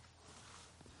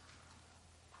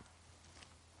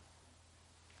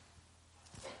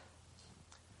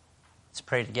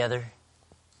pray together.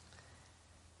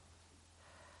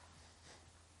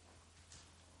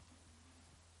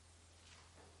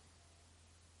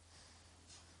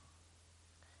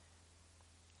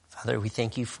 Father, we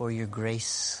thank you for your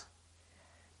grace,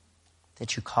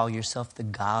 that you call yourself the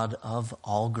God of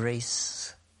all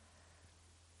grace,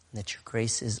 and that your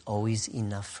grace is always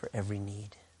enough for every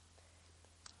need.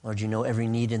 Lord, you know every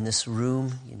need in this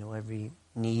room. You know every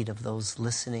need of those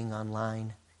listening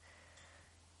online.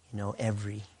 You know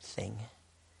everything.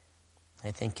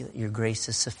 I thank you that your grace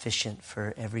is sufficient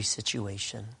for every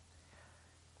situation.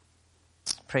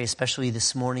 Pray especially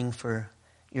this morning for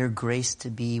your grace to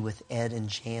be with Ed and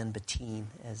Jan Bettine,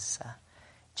 as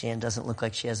Jan doesn't look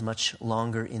like she has much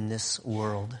longer in this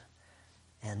world.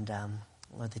 And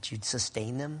Lord, that you'd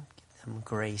sustain them, give them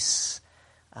grace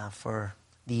for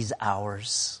these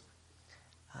hours.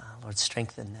 Lord,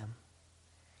 strengthen them.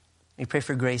 We pray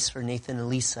for grace for Nathan and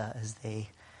Lisa as they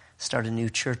start a new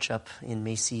church up in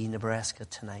Macy, Nebraska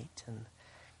tonight. And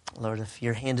Lord, if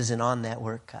your hand isn't on that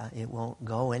work, it won't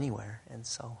go anywhere. And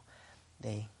so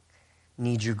they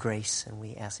need your grace, and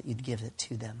we ask that you'd give it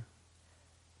to them.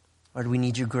 Lord, we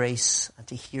need your grace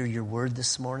to hear your word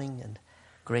this morning and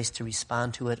grace to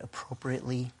respond to it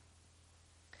appropriately.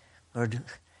 Lord,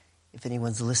 if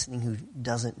anyone's listening who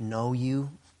doesn't know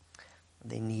you,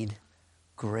 they need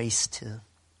grace to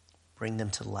bring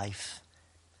them to life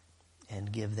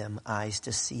and give them eyes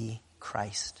to see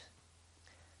Christ.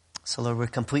 So, Lord, we're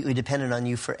completely dependent on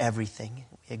you for everything.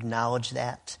 We acknowledge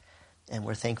that, and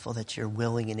we're thankful that you're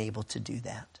willing and able to do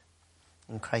that.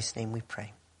 In Christ's name we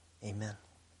pray. Amen.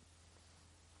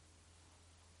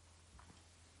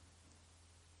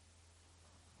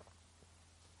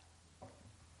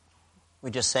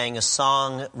 We just sang a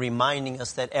song reminding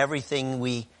us that everything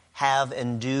we have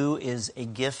and do is a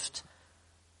gift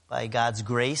by God's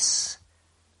grace.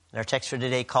 And our text for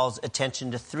today calls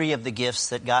attention to three of the gifts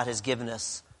that God has given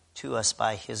us to us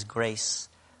by his grace.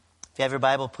 If you have your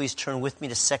Bible, please turn with me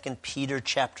to 2 Peter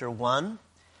chapter 1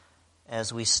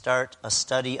 as we start a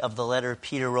study of the letter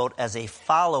Peter wrote as a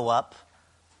follow-up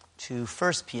to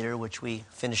 1 Peter, which we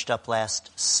finished up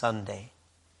last Sunday.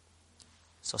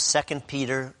 So 2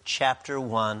 Peter chapter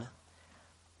 1,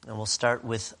 and we'll start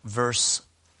with verse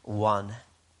 1.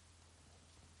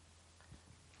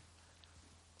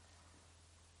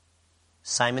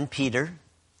 Simon Peter,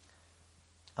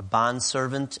 a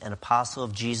bondservant and apostle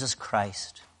of Jesus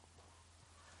Christ,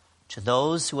 to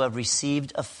those who have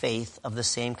received a faith of the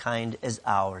same kind as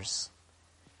ours,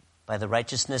 by the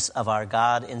righteousness of our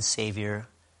God and Savior,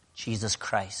 Jesus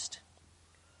Christ.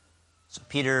 So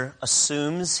Peter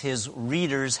assumes his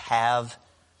readers have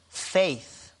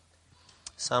faith.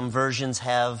 Some versions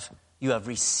have, you have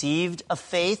received a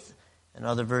faith, and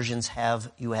other versions have,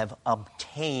 you have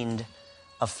obtained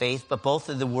a faith. But both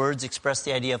of the words express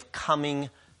the idea of coming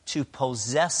to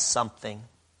possess something.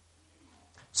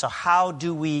 So how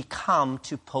do we come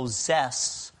to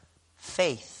possess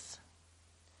faith?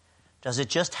 Does it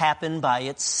just happen by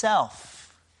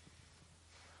itself?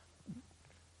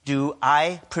 Do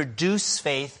I produce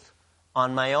faith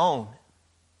on my own?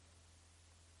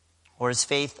 Or is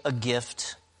faith a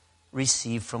gift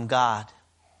received from God?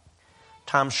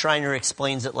 Tom Schreiner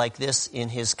explains it like this in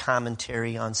his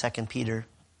commentary on 2 Peter.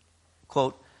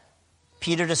 Quote,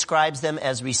 Peter describes them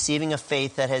as receiving a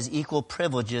faith that has equal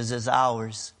privileges as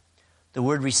ours. The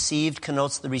word received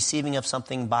connotes the receiving of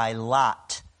something by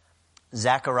lot.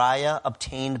 Zechariah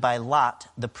obtained by lot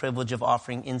the privilege of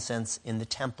offering incense in the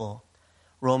temple.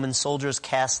 Roman soldiers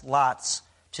cast lots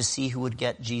to see who would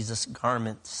get Jesus'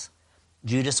 garments.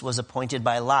 Judas was appointed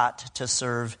by lot to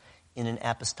serve in an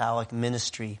apostolic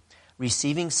ministry.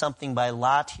 Receiving something by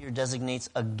lot here designates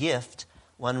a gift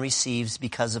one receives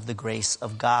because of the grace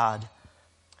of God.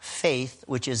 Faith,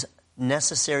 which is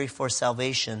necessary for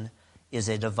salvation, is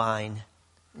a divine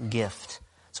gift.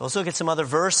 So let's look at some other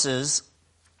verses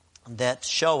that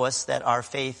show us that our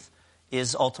faith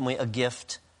is ultimately a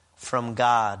gift from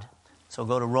God. So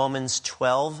go to Romans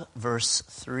 12, verse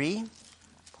 3.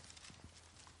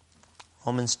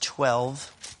 Romans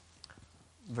 12,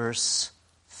 verse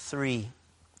 3.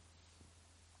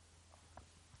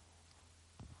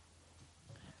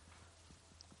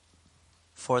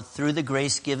 For through the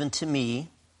grace given to me,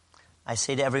 I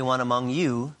say to everyone among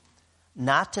you,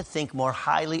 not to think more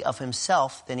highly of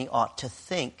himself than he ought to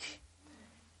think,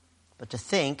 but to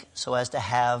think so as to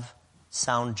have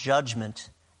sound judgment,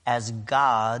 as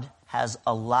God has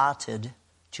allotted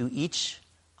to each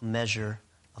a measure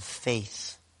of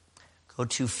faith. Go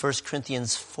to 1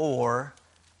 Corinthians 4,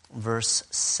 verse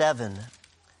 7.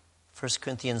 1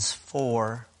 Corinthians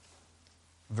 4,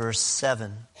 verse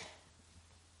 7.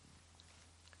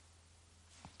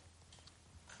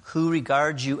 Who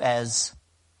regards you as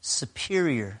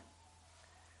superior?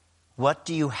 What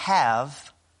do you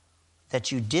have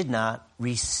that you did not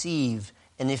receive?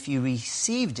 And if you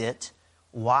received it,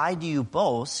 why do you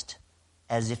boast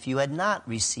as if you had not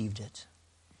received it?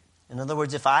 In other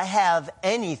words, if I have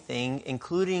anything,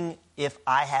 including if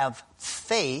I have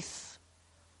faith,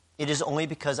 it is only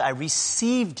because I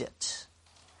received it.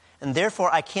 And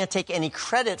therefore, I can't take any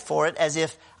credit for it as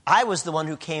if I was the one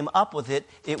who came up with it.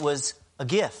 It was a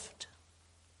gift.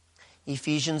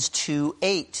 Ephesians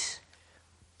 2:8.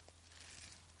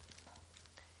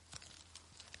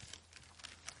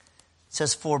 It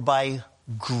says, for by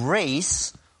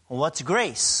grace, what's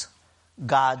grace?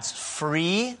 God's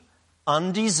free,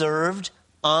 undeserved,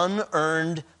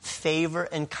 unearned favor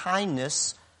and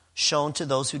kindness shown to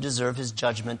those who deserve his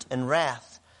judgment and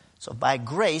wrath. So by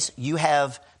grace, you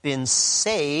have been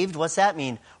saved. What's that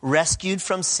mean? Rescued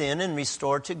from sin and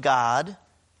restored to God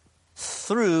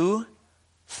through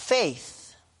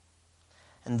faith.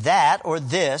 And that, or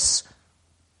this,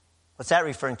 what's that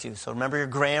referring to? So remember your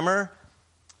grammar.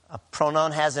 A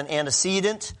pronoun has an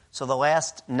antecedent. So the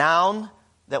last noun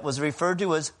that was referred to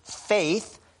was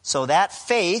faith. So that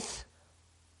faith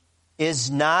is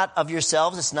not of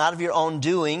yourselves. It's not of your own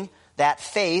doing. That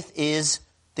faith is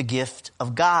the gift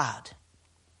of God.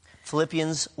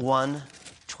 Philippians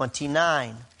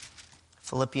 1:29.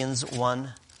 Philippians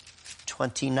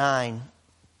 1:29.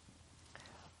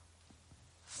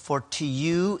 For to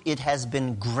you it has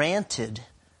been granted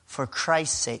for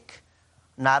Christ's sake,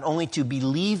 not only to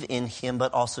believe in him,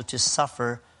 but also to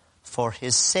suffer for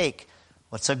his sake.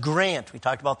 What's a grant? We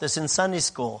talked about this in Sunday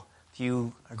school. If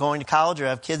you are going to college or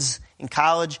have kids in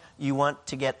college, you want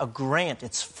to get a grant.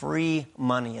 It's free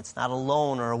money. It's not a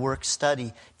loan or a work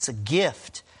study. It's a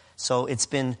gift. So it's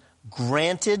been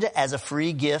granted as a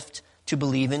free gift to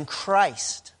believe in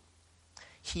Christ.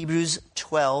 Hebrews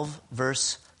 12,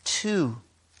 verse 2.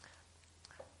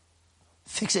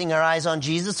 Fixing our eyes on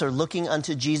Jesus, or looking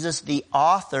unto Jesus, the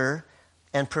author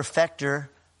and perfecter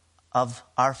of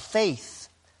our faith.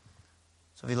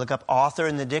 So if you look up author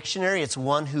in the dictionary, it's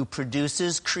one who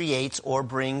produces, creates, or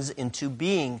brings into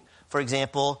being. For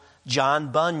example,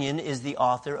 John Bunyan is the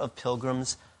author of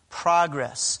Pilgrim's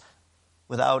Progress.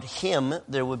 Without him,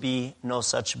 there would be no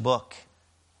such book.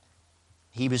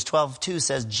 Hebrews 12:2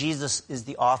 says Jesus is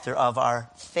the author of our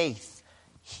faith.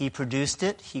 He produced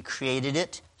it, he created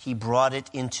it, he brought it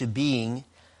into being.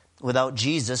 Without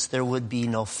Jesus, there would be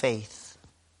no faith.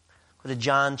 Go to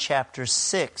John chapter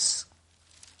 6.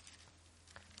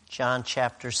 John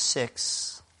chapter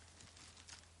 6.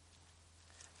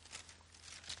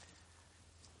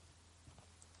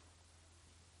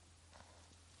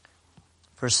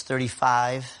 Verse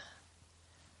 35.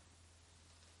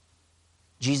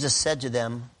 Jesus said to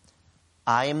them,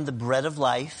 I am the bread of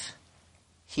life.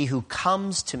 He who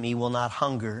comes to me will not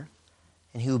hunger,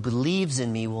 and he who believes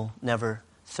in me will never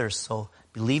thirst. So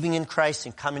believing in Christ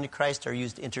and coming to Christ are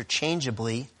used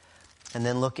interchangeably. And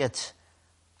then look at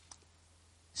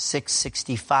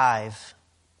 665.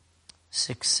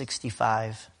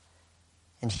 665.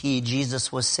 And he,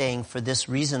 Jesus, was saying, for this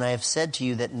reason I have said to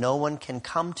you that no one can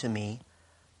come to me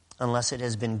unless it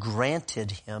has been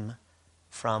granted him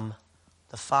from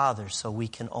the Father. So we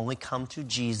can only come to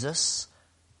Jesus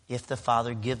if the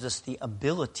Father gives us the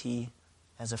ability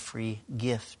as a free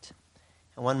gift.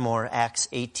 And one more, Acts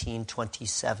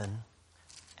 18:27.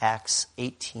 Acts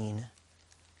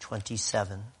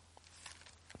 18:27.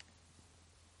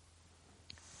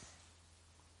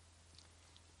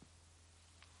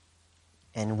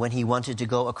 And when he wanted to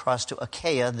go across to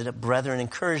Achaia, the brethren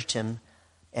encouraged him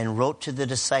and wrote to the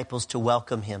disciples to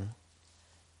welcome him.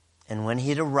 And when he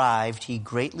had arrived, he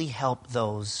greatly helped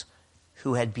those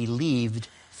who had believed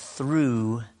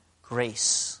through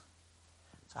grace.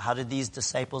 So how did these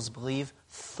disciples believe?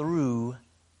 Through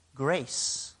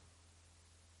grace.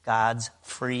 God's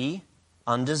free,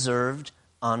 undeserved,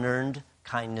 unearned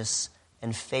kindness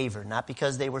and favor. Not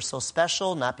because they were so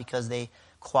special, not because they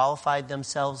qualified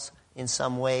themselves in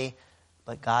some way,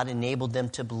 but God enabled them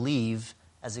to believe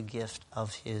as a gift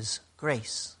of his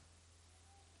grace.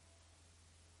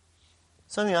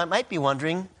 Some of you might be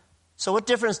wondering, so what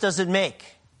difference does it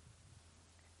make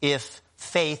if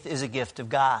faith is a gift of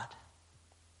God?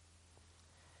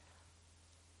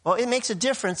 Well, it makes a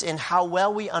difference in how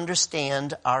well we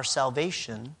understand our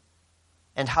salvation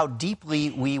and how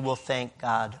deeply we will thank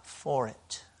God for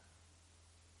it.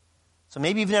 So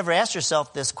maybe you've never asked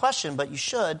yourself this question, but you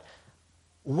should.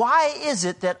 Why is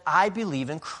it that I believe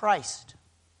in Christ?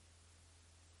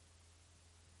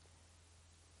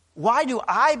 Why do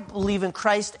I believe in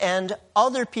Christ and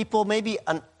other people maybe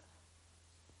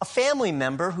a family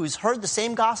member who's heard the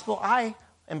same gospel I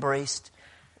embraced,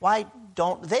 why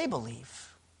don't they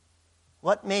believe?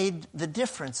 What made the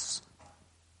difference?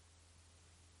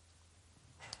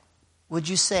 Would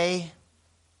you say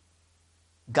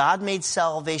God made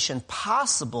salvation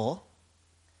possible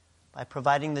by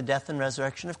providing the death and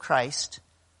resurrection of Christ,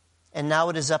 and now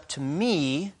it is up to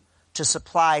me to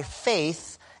supply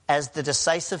faith as the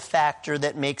decisive factor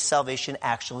that makes salvation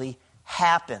actually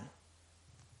happen?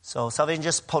 So salvation is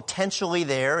just potentially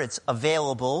there. It's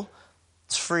available.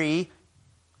 It's free.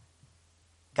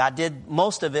 God did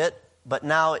most of it, but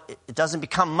now it doesn't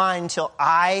become mine until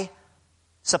I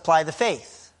supply the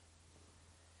faith.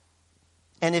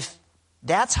 And if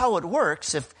that's how it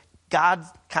works, if God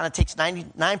kind of takes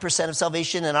 99% of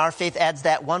salvation and our faith adds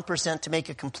that 1% to make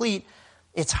it complete,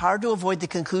 it's hard to avoid the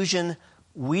conclusion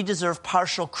we deserve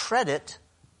partial credit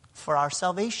for our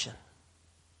salvation.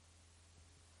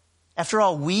 After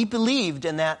all, we believed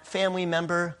and that family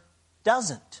member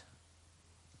doesn't.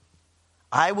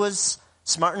 I was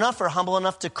smart enough or humble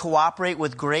enough to cooperate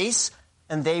with grace,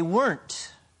 and they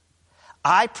weren't.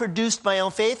 I produced my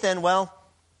own faith, and well,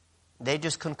 they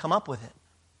just couldn't come up with it.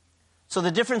 So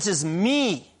the difference is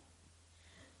me.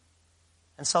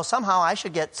 And so somehow I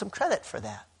should get some credit for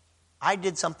that. I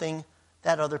did something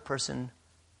that other person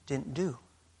didn't do.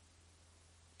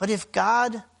 But if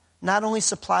God not only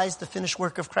supplies the finished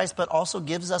work of Christ, but also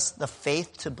gives us the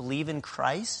faith to believe in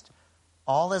Christ,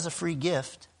 all as a free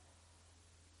gift,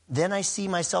 then I see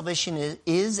my salvation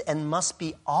is and must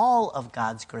be all of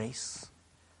God's grace.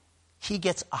 He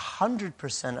gets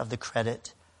 100% of the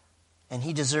credit, and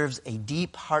he deserves a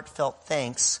deep, heartfelt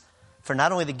thanks for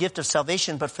not only the gift of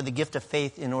salvation, but for the gift of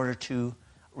faith in order to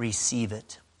receive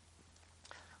it.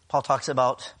 Paul talks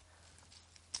about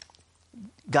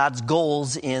God's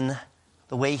goals in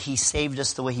the way he saved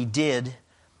us the way he did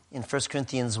in 1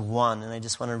 Corinthians 1. And I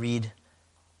just want to read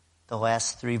the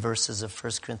last 3 verses of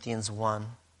 1 Corinthians 1.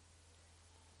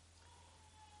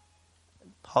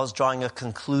 Paul's drawing a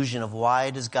conclusion of why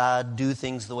does God do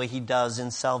things the way he does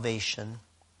in salvation.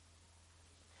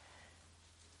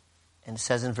 And it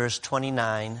says in verse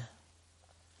 29,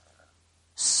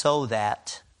 so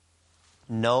that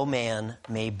no man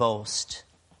may boast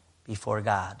before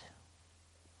God.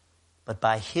 But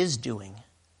by his doing,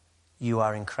 you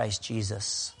are in Christ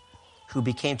Jesus, who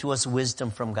became to us wisdom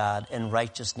from God and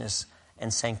righteousness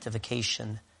and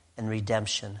sanctification and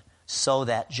redemption, so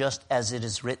that just as it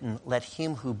is written, let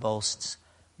him who boasts,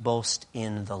 boast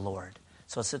in the Lord.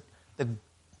 So the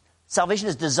salvation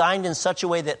is designed in such a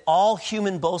way that all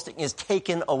human boasting is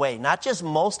taken away. Not just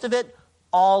most of it,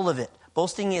 all of it.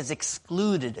 Boasting is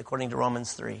excluded, according to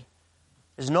Romans 3.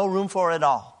 There's no room for it at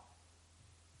all.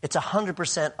 It's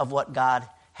 100% of what God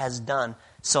has done.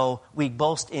 So we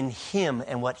boast in him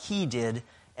and what he did,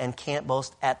 and can't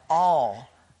boast at all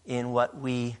in what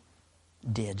we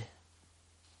did.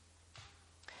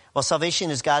 Well,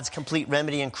 salvation is God's complete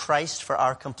remedy in Christ for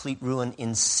our complete ruin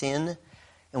in sin.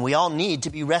 And we all need to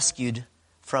be rescued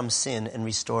from sin and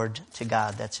restored to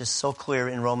God. That's just so clear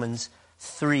in Romans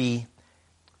 3,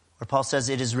 where Paul says,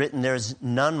 it is written, there is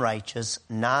none righteous,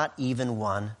 not even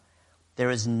one. There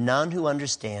is none who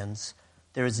understands.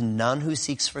 There is none who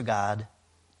seeks for God.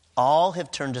 All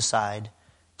have turned aside.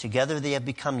 Together they have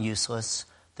become useless.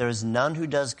 There is none who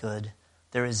does good.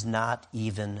 There is not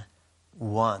even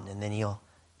one. And then he'll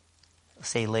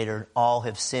say later, all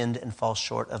have sinned and fall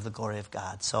short of the glory of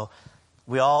God. So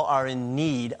we all are in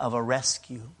need of a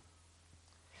rescue.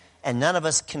 And none of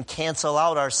us can cancel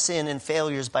out our sin and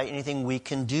failures by anything we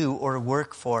can do or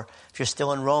work for. If you're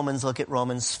still in Romans, look at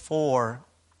Romans 4.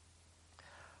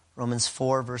 Romans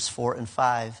 4, verse 4 and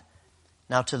 5.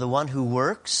 Now to the one who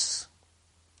works,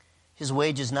 his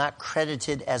wage is not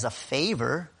credited as a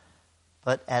favor,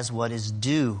 but as what is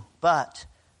due. But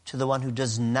to the one who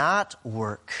does not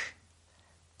work,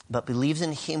 but believes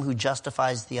in him who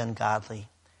justifies the ungodly,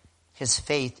 his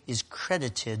faith is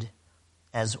credited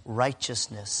as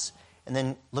righteousness. And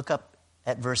then look up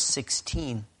at verse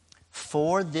 16.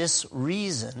 For this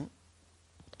reason,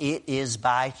 it is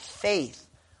by faith.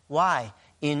 Why?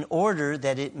 In order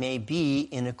that it may be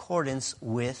in accordance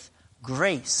with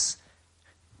grace.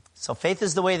 So faith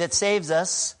is the way that saves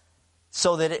us,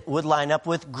 so that it would line up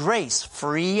with grace.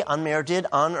 Free, unmerited,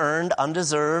 unearned,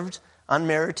 undeserved,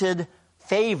 unmerited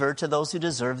favor to those who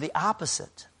deserve the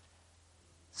opposite.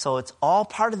 So it's all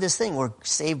part of this thing. We're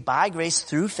saved by grace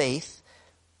through faith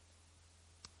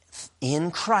in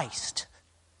Christ.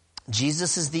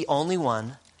 Jesus is the only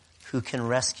one who can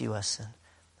rescue us. And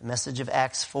the message of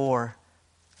Acts 4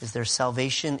 is there's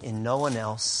salvation in no one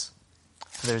else,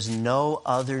 for there's no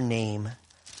other name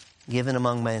given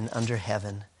among men under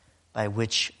heaven by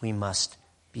which we must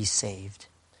be saved.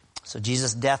 So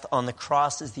Jesus' death on the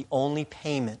cross is the only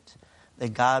payment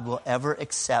that God will ever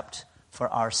accept for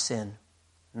our sin.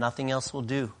 Nothing else will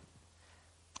do.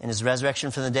 And his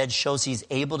resurrection from the dead shows he's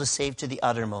able to save to the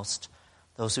uttermost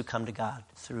those who come to God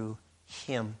through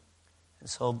him. And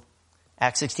so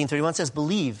Acts 16:31 says,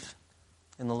 believe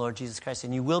in the Lord Jesus Christ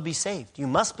and you will be saved. You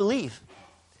must believe.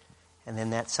 And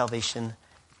then that salvation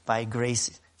by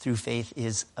grace through faith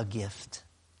is a gift.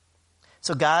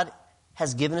 So God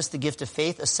has given us the gift of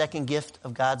faith. A second gift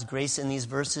of God's grace in these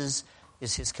verses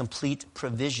is his complete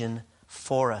provision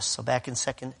for us. So back in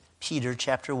 2 Peter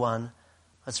chapter 1,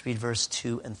 let's read verse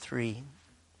 2 and 3.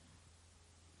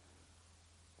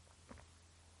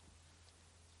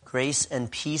 Grace and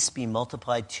peace be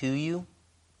multiplied to you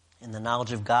in the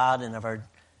knowledge of God and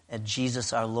of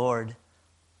Jesus our Lord,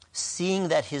 seeing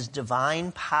that his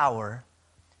divine power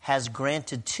has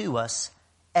granted to us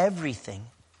everything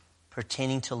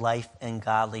pertaining to life and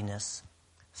godliness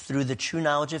through the true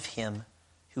knowledge of him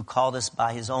who called us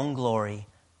by his own glory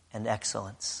and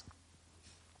excellence.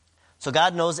 So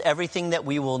God knows everything that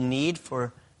we will need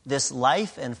for this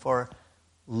life and for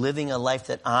living a life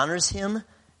that honors him,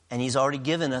 and he's already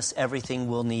given us everything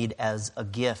we'll need as a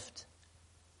gift.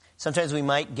 Sometimes we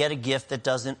might get a gift that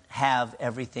doesn't have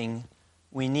everything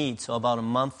we need. So about a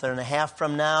month and a half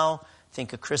from now,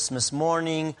 think of Christmas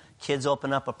morning, kids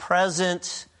open up a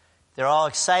present, they're all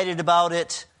excited about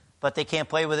it, but they can't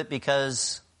play with it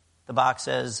because the box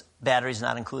says battery's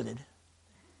not included.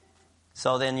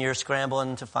 So then you're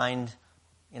scrambling to find,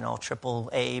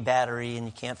 AAA battery, and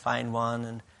you can't find one,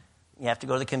 and you have to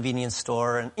go to the convenience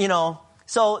store, and,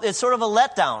 so it's sort of a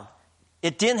letdown.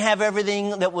 It didn't have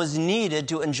everything that was needed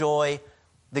to enjoy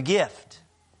the gift.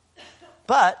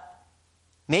 But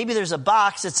maybe there's a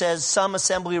box that says some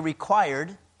assembly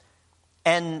required,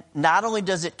 and not only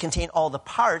does it contain all the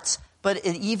parts, but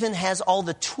it even has all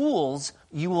the tools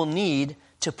you will need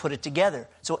to put it together.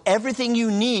 So everything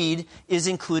you need is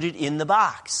included in the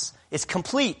box. It's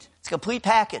complete. It's a complete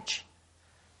package.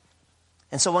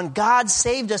 And so when God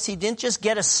saved us, he didn't just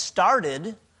get us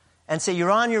started and say,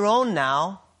 you're on your own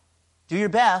now. Do your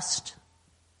best.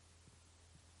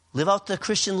 Live out the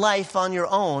Christian life on your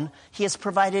own. He has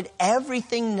provided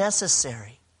everything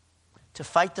necessary to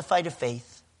fight the fight of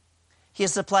faith. He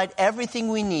has supplied everything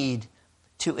we need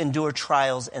to endure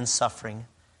trials and suffering.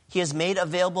 He has made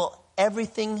available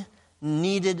everything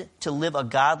needed to live a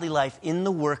godly life in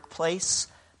the workplace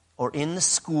or in the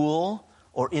school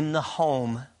or in the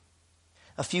home.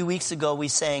 A few weeks ago we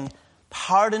sang,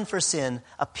 pardon for sin,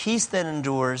 a peace that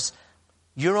endures,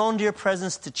 your own dear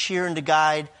presence to cheer and to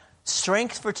guide,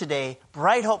 strength for today,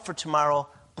 bright hope for tomorrow,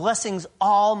 blessings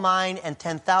all mine and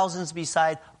 10,000s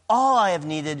beside, all I have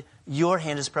needed, your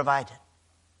hand has provided.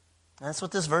 And that's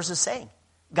what this verse is saying.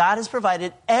 God has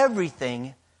provided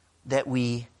everything that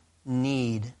we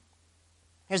need.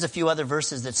 Here's a few other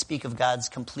verses that speak of God's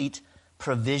complete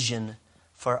provision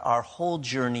for our whole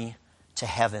journey to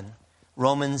heaven.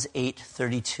 Romans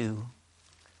 8:32.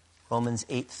 Romans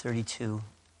 8:32.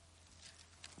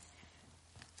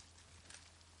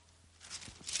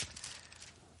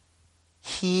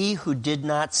 He who did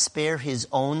not spare his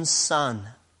own son,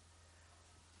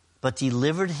 but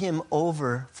delivered him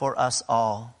over for us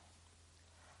all,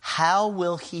 how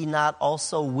will he not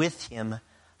also with him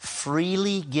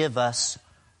freely give us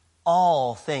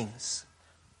all things?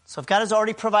 So if God has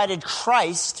already provided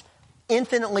Christ,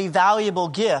 infinitely valuable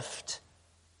gift,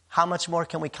 how much more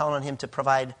can we count on him to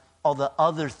provide all the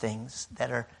other things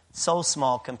that are so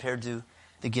small compared to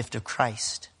the gift of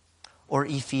Christ? Or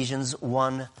Ephesians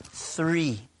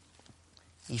 1:3.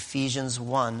 Ephesians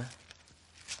 1,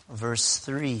 verse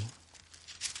 3.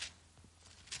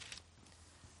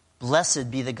 Blessed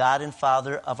be the God and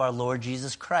Father of our Lord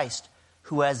Jesus Christ,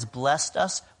 who has blessed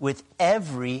us with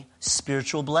every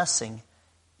spiritual blessing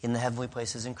in the heavenly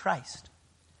places in Christ.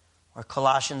 Or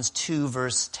Colossians 2,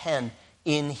 verse 10.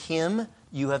 In him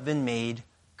you have been made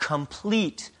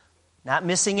complete. Not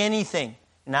missing anything.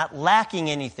 Not lacking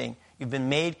anything. You've been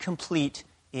made complete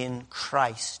in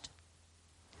Christ.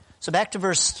 So back to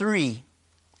verse 3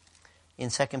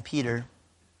 in 2 Peter.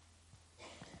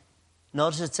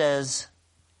 Notice it says,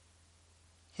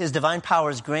 his divine power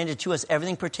has granted to us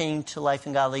everything pertaining to life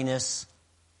and godliness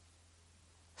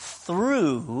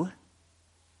through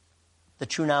the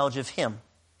true knowledge of him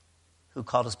who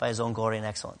called us by his own glory and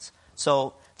excellence.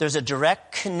 So there's a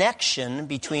direct connection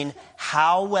between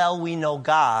how well we know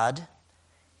God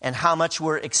and how much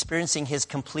we're experiencing his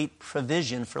complete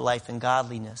provision for life and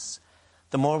godliness.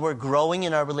 The more we're growing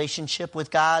in our relationship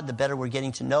with God, the better we're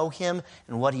getting to know him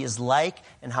and what he is like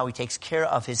and how he takes care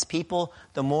of his people,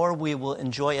 the more we will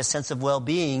enjoy a sense of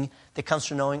well-being that comes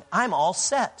from knowing I'm all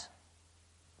set.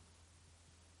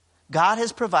 God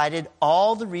has provided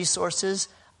all the resources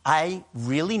I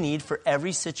really need for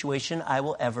every situation I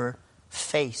will ever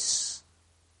face.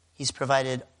 He's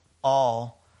provided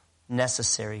all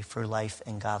necessary for life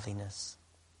and godliness.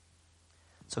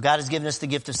 So God has given us the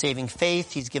gift of saving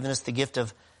faith. He's given us the gift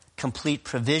of complete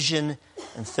provision.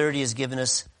 And third, he has given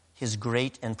us his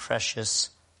great and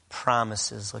precious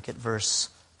promises. Look at verse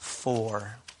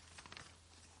 4.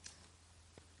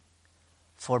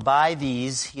 For by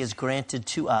these he has granted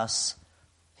to us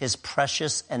his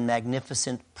precious and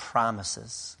magnificent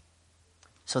promises,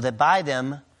 so that by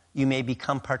them you may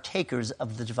become partakers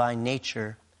of the divine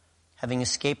nature, having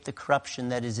escaped the corruption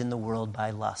that is in the world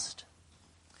by lust.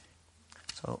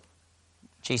 So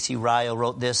J.C. Ryle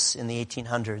wrote this in the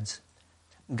 1800s.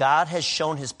 God has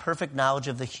shown his perfect knowledge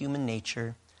of the human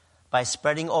nature by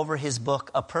spreading over his book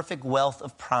a perfect wealth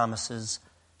of promises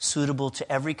suitable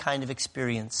to every kind of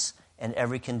experience and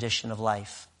every condition of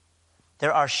life.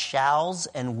 There are shalls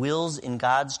and wills in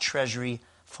God's treasury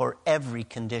for every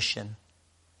condition,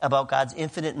 about God's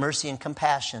infinite mercy and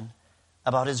compassion,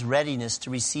 about his readiness to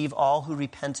receive all who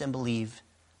repent and believe,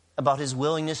 about his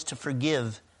willingness to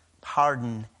forgive,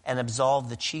 pardon, and absolve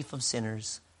the chief of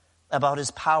sinners, about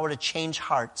his power to change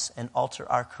hearts and alter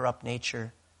our corrupt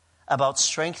nature, about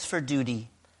strength for duty,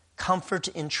 comfort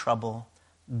in trouble,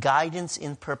 guidance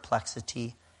in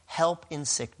perplexity, help in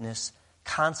sickness,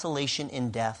 consolation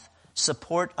in death,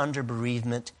 support under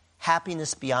bereavement,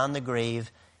 happiness beyond the grave,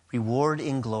 reward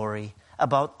in glory.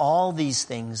 About all these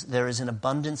things there is an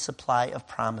abundant supply of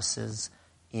promises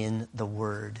in the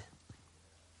Word.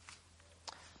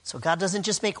 So God doesn't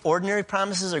just make ordinary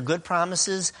promises or good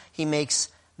promises. He makes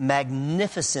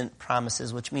magnificent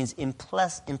promises, which means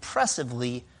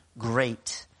impressively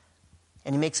great.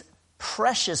 And he makes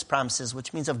precious promises,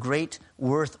 which means of great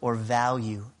worth or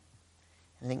value.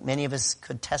 I think many of us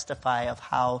could testify of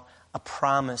how a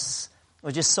promise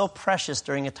was just so precious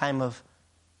during a time of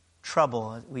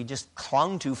trouble. We just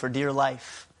clung to for dear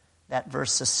life. That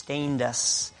verse sustained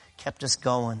us, kept us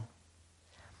going.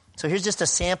 So here's just a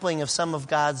sampling of some of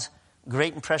God's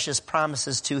great and precious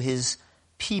promises to his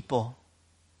people.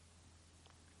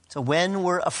 So when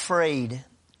we're afraid,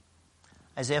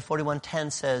 Isaiah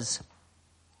 41:10 says,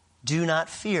 "Do not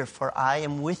fear, for I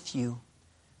am with you.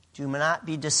 Do not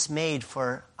be dismayed,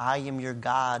 for I am your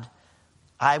God.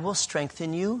 I will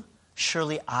strengthen you.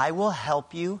 Surely I will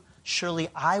help you. Surely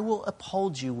I will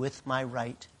uphold you with my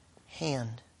right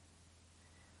hand."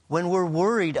 When we're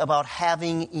worried about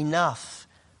having enough,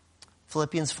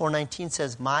 Philippians 4:19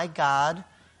 says, "My God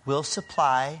will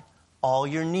supply all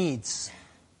your needs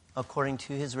according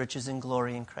to his riches and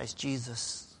glory in Christ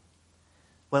Jesus."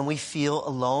 When we feel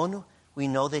alone, we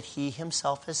know that he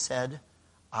himself has said,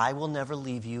 "I will never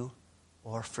leave you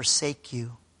or forsake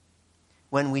you."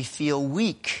 When we feel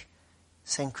weak,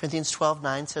 2 Corinthians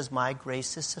 12:9 says, "My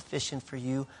grace is sufficient for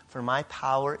you, for my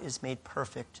power is made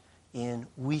perfect in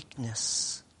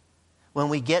weakness." When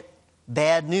we get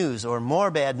bad news or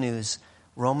more bad news,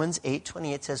 Romans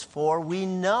 8:28 says, "For we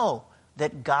know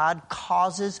that God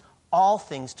causes all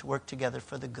things to work together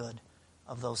for the good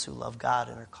of those who love God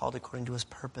and are called according to his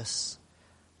purpose."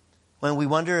 When we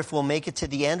wonder if we'll make it to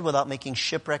the end without making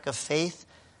shipwreck of faith,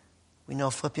 we know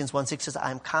Philippians 1:6 says,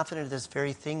 "I am confident of this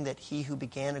very thing, that he who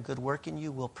began a good work in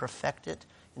you will perfect it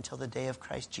until the day of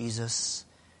Christ Jesus."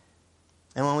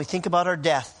 And when we think about our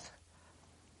death,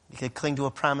 we could cling to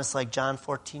a promise like John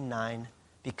 14:9,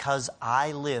 "Because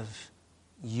I live,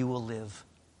 you will live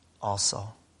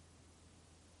also."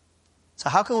 So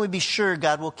how can we be sure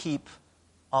God will keep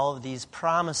all of these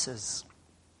promises?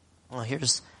 Well,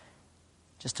 here's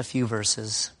just a few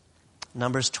verses.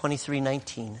 Numbers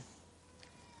 23:19.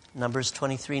 Numbers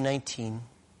 23:19.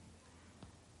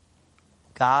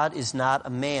 "God is not a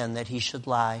man that he should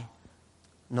lie,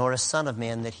 nor a son of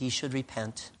man that he should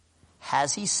repent.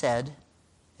 Has he said,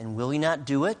 and will he not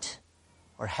do it?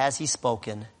 Or has he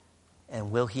spoken,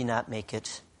 and will he not make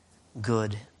it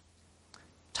good?"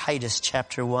 Titus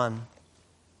chapter 1.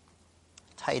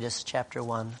 Titus chapter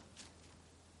 1.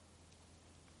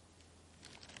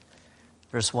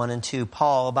 Verse 1 and 2.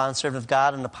 "Paul, a bondservant of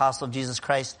God and apostle of Jesus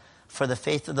Christ, for the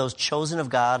faith of those chosen of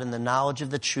God and the knowledge of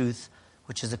the truth,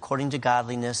 which is according to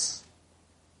godliness,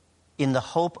 in the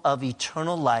hope of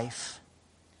eternal life,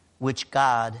 which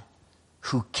God,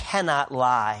 who cannot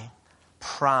lie,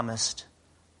 promised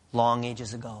long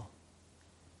ages ago."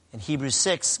 And Hebrews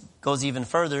 6 goes even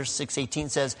further. 6:18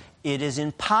 says, "It is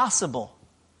impossible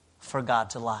for God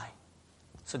to lie."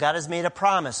 So God has made a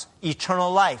promise, eternal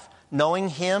life, knowing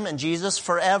him and Jesus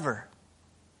forever.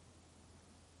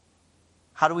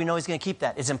 How do we know he's going to keep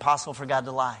that? It's impossible for God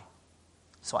to lie.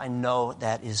 So I know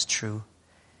that is true.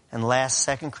 And last,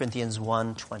 2 Corinthians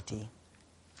 1:20.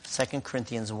 2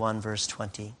 Corinthians 1, verse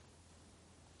 20.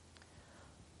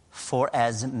 For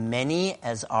as many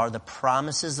as are the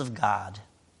promises of God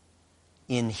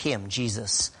in him,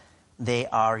 Jesus, they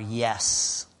are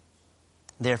yes.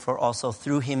 Therefore also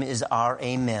through him is our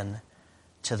amen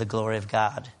to the glory of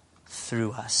God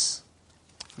through us.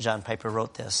 John Piper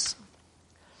wrote this.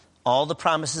 All the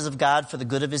promises of God for the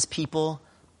good of his people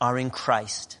are in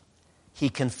Christ. He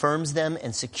confirms them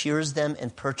and secures them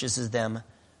and purchases them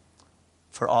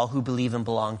for all who believe and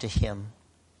belong to him.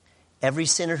 Every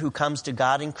sinner who comes to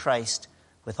God in Christ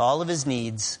with all of his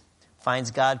needs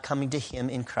finds God coming to him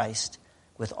in Christ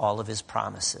with all of his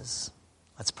promises.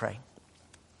 Let's pray.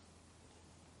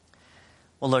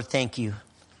 Well, Lord, thank you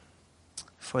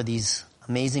for these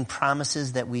amazing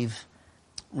promises that we've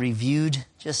reviewed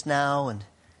just now and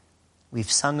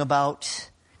we've sung about,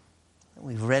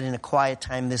 we've read in a quiet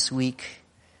time this week,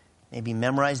 maybe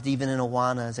memorized even in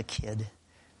Awana as a kid.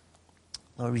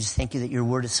 Lord, we just thank you that your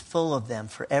word is full of them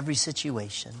for every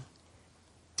situation.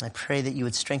 I pray that you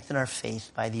would strengthen our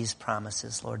faith by these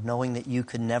promises, Lord, knowing that you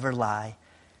could never lie,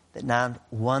 that not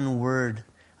one word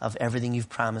of everything you've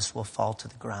promised will fall to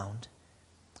the ground.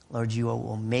 Lord, you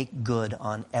will make good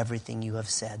on everything you have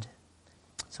said.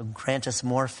 So grant us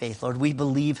more faith. Lord, we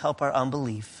believe, help our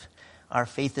unbelief. Our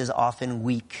faith is often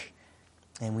weak,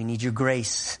 and we need your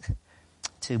grace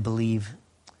to believe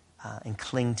and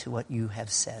cling to what you have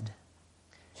said.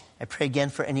 I pray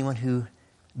again for anyone who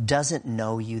doesn't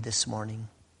know you this morning,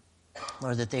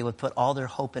 Lord, that they would put all their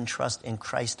hope and trust in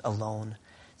Christ alone.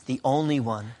 It's the only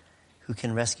one who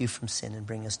can rescue from sin and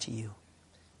bring us to you.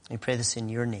 We pray this in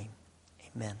your name.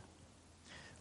 Amen.